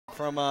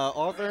from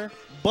Arthur.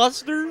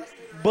 Buster.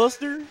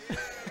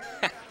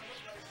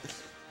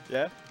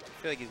 Yeah?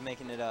 I feel like he's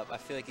making it up. I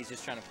feel like he's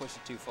just trying to push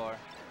it too far.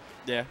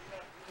 Yeah.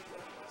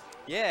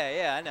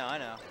 Yeah, I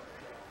know.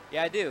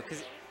 Yeah, I do.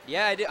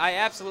 Yeah, I do. I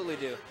absolutely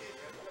do.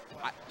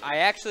 I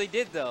actually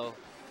did, though.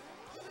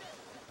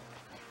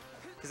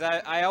 Because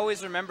I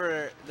always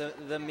remember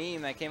the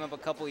meme that came up a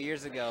couple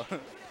years ago.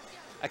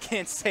 I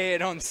can't say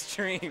it on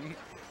stream,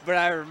 but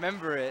I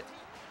remember it.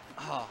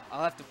 Oh,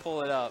 I'll have to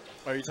pull it up.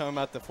 Are you talking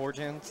about the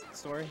 4chan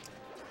story?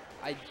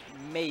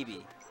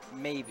 Maybe.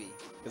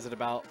 Is it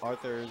about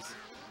Arthur's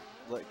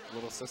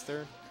little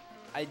sister?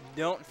 I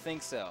don't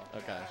think so.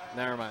 Okay,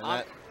 never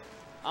mind.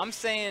 I'm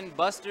saying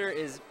Buster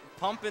is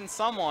pumping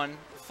someone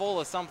full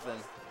of something.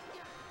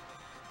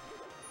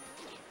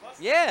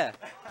 Yeah.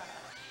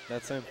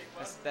 That's him.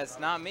 That's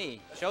not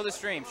me. Show the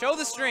stream. Show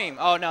the stream.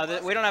 Oh, no,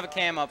 we don't have a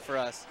cam up for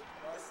us.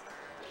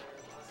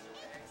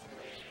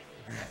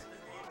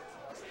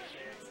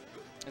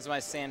 This is my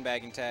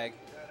sandbagging tag.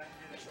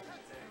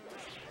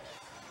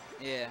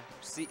 Yeah.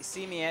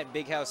 See me at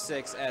Big House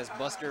 6 as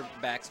Buster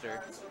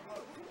Baxter.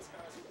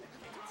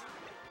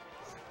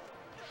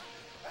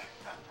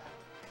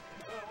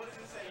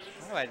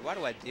 Why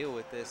do I deal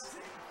with this?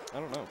 I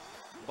don't know.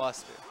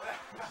 Buster.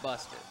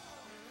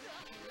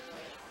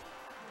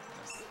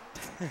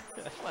 I'm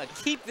gonna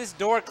keep this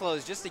door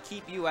closed just to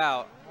keep you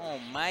out. Oh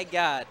my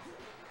God.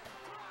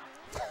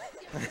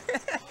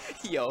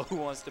 Yo, who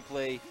wants to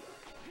play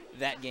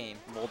that game?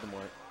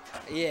 Voldemort.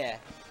 Yeah.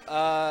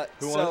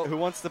 Who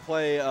wants to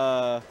play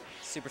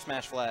Super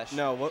Smash Flash?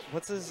 No,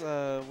 what's his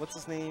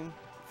name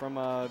from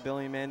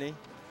Billy and Mandy?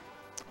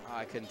 Oh,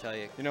 I couldn't tell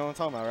you. You know what I'm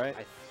talking about, right?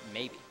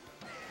 Maybe.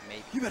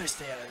 You better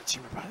stay out of the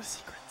Chamber of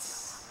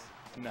Secrets.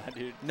 Nah,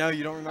 dude. No,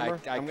 you don't remember?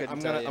 I'm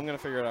gonna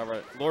figure it out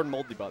right. Lord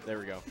Moldy Butt. There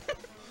we go.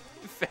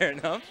 Fair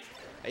enough.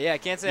 Yeah, I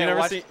can't say you I never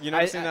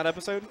watched. seen that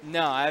episode?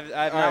 No, I've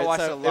not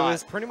watched a lot. It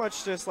was pretty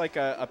much just like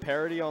a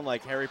parody on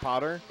like Harry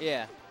Potter.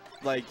 Yeah.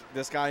 Like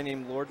this guy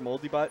named Lord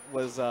Moldy Butt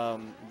was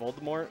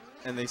Voldemort,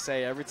 and they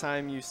say every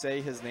time you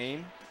say his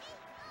name,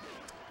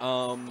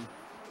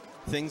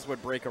 things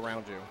would break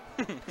around you.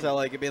 So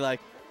like it'd be like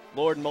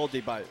Lord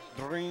Moldy Butt,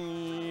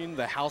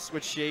 the house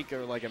would shake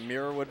or like a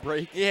mirror would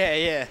break.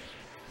 Yeah.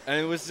 And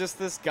it was just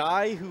this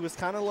guy who was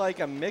kind of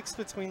like a mix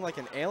between like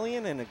an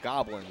alien and a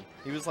goblin.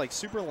 He was like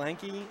super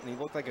lanky and he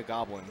looked like a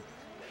goblin.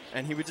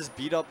 And he would just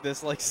beat up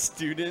this like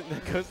student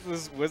that goes to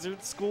this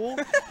wizard school.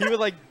 He would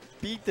like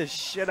beat the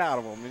shit out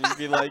of him. And he'd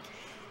be like,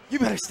 you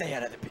better stay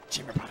out of the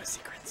Chamber of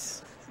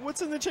Secrets.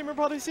 What's in the Chamber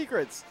of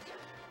Secrets?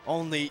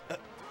 Only,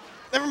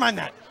 never mind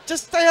that.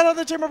 Just stay out of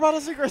the Chamber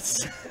of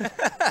Secrets.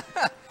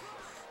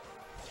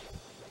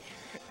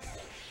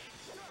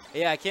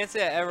 Yeah, I can't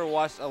say I ever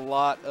watched a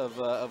lot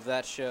of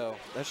that show.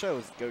 That show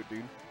was goat,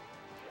 dude.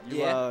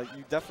 You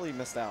definitely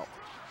missed out.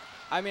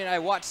 I mean, I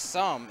watched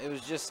some. It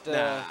was just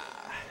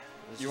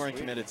you weren't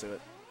committed to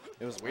it.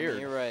 It was weird. I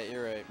mean,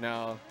 you're right.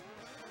 No,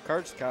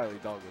 Courage the Cowardly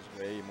Dog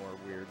was way more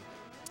weird.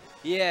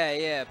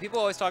 Yeah. People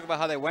always talk about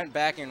how they went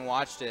back and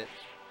watched it,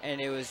 and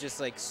it was just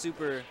like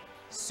super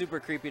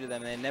creepy to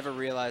them. And they never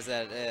realized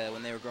that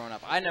when they were growing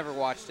up. I never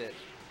watched it.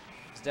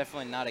 I was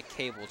definitely not a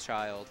cable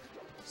child.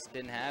 Just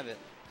didn't have it.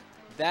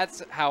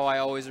 That's how I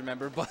always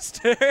remember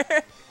Buster.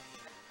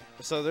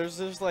 So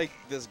there's like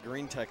this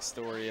green text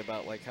story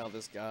about like how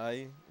this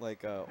guy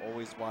like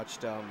always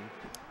watched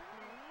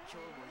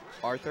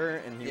Arthur,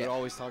 and he would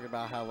always talk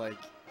about how like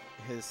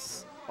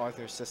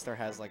Arthur's sister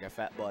has like a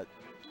fat butt.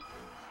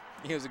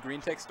 It was a green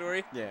text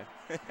story? Yeah.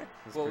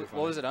 What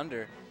was it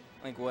under?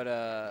 Like what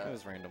It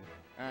was random.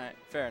 Alright,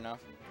 fair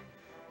enough.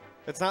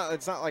 It's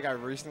not like I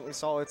recently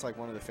saw it, it's like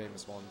one of the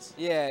famous ones.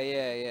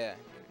 Yeah.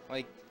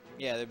 Like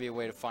there'd be a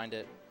way to find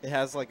it. It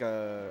has like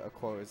a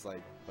quote, it's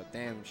like, but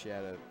damn, she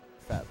had a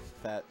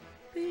fat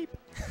beep.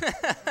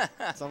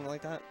 Something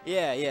like that.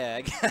 Yeah,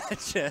 I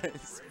gotcha.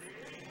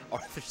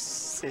 Arthur's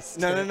sister.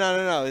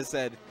 No. It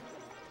said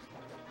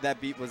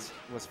that beep was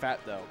fat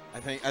though. I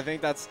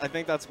think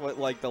that's what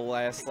like the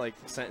last like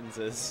sentence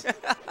is.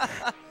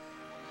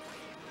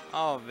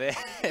 Oh man.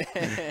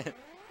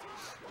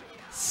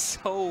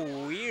 So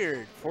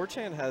weird.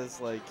 4chan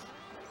has like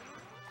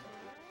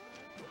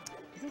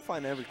you can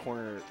find every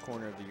corner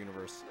of the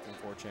universe in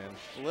 4chan.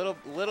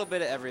 Little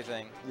bit of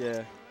everything.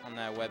 Yeah. On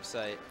that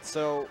website.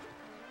 So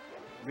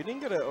we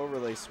didn't get an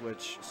overlay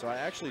switch, so I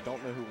actually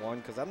don't know who won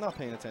because I'm not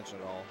paying attention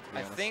at all.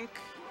 I think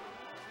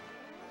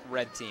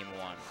Red Team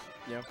won.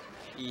 Yeah.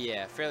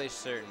 Yeah, fairly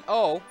certain.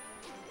 Oh,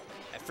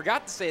 I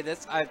forgot to say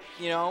this.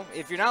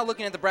 If you're not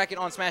looking at the bracket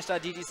on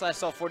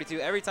smash.gg/salt42,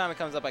 every time it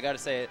comes up, I got to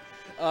say it.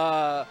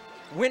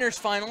 Winners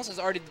finals is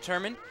already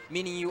determined,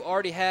 meaning you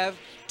already have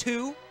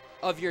 2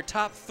 of your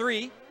top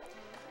 3.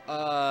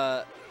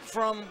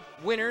 From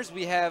winners,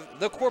 we have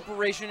the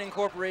Corporation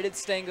Incorporated,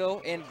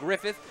 Stango, and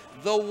Griffith,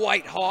 the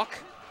White Hawk.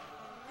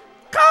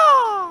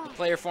 The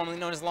player formerly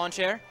known as Lawn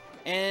Chair.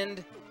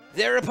 And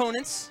their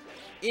opponents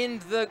in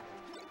the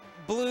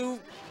blue,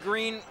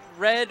 green,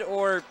 red,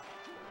 or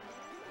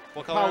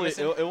what color?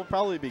 It will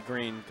probably be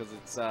green because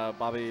it's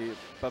Bobby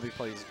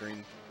plays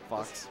green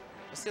fox.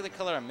 What's the other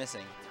color I'm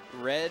missing?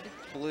 Red,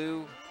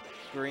 blue,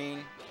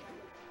 green.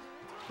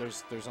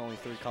 There's only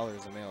 3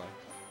 colors in Melee.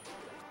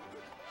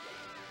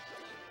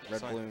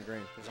 Red, blue, and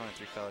green. There's only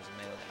 3 colors in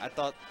Melee.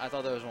 I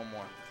thought there was one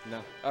more.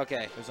 No.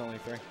 Okay. There's only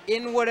 3.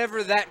 In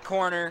whatever that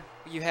corner,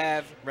 you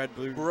have Red,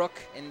 blue, Brook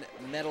and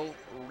Metal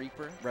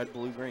Reaper. Red,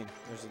 blue, green.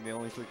 Those are the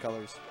only 3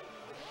 colors.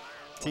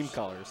 Team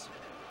colors.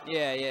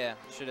 Yeah, yeah.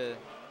 Should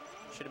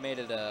have made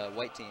it a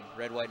white team.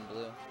 Red, white, and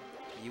blue.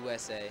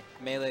 USA.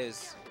 Melee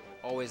is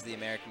always the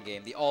American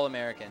game. The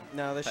All-American.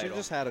 No, they should have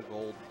just had a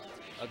gold.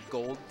 A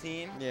gold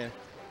team? Yeah.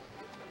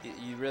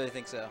 You really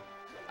think so?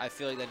 I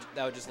feel like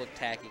that would just look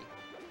tacky.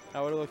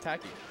 How would it look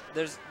tacky?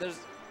 There's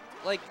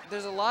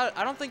a lot.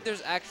 I don't think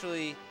there's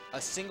actually a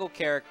single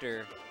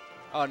character.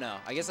 Oh no,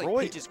 I guess like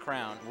Roy. Peach's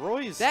crown.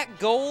 Roy's. That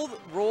gold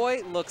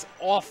Roy looks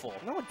awful.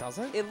 No, it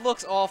doesn't. It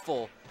looks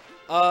awful.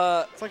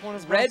 It's like one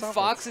of his Red best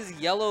Fox's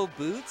yellow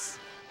boots.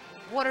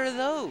 What are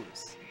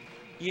those?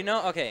 You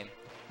know, okay.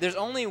 There's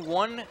only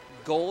one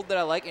gold that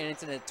I like, and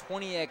it's in a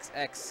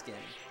 20XX skin.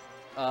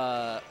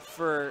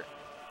 For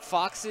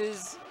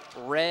Fox's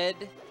red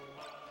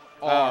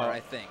R, I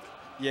think.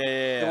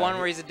 Yeah. The one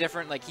where he's a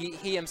different, like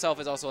he himself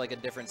is also like a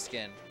different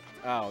skin.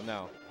 Oh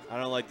no, I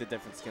don't like the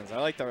different skins. I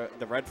like the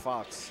Red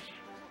Fox.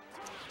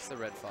 It's the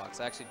Red Fox.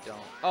 I actually don't.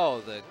 Oh,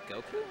 the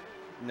Goku?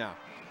 No,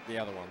 the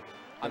other one.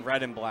 The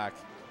red and black.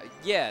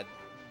 Yeah.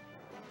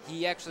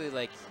 He actually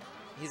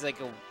he's like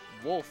a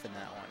wolf in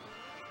that one.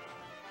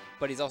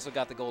 But he's also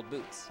got the gold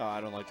boots. Oh,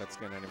 I don't like that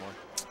skin anymore.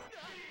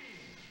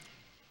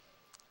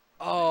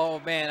 Oh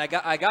man,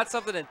 I got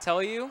something to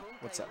tell you.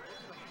 What's up?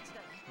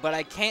 But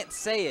I can't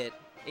say it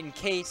in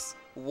case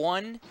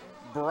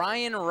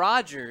Brian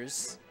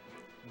Rogers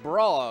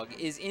Brog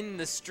is in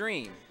the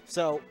stream.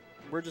 So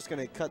we're just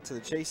gonna cut to the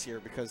chase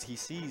here because he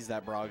sees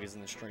that Brog is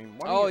in the stream.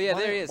 There he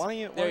is.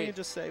 Why don't you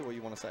just say what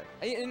you want to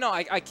say? No,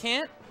 I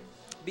can't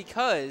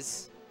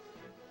because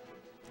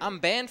I'm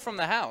banned from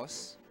the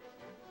house,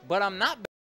 but I'm not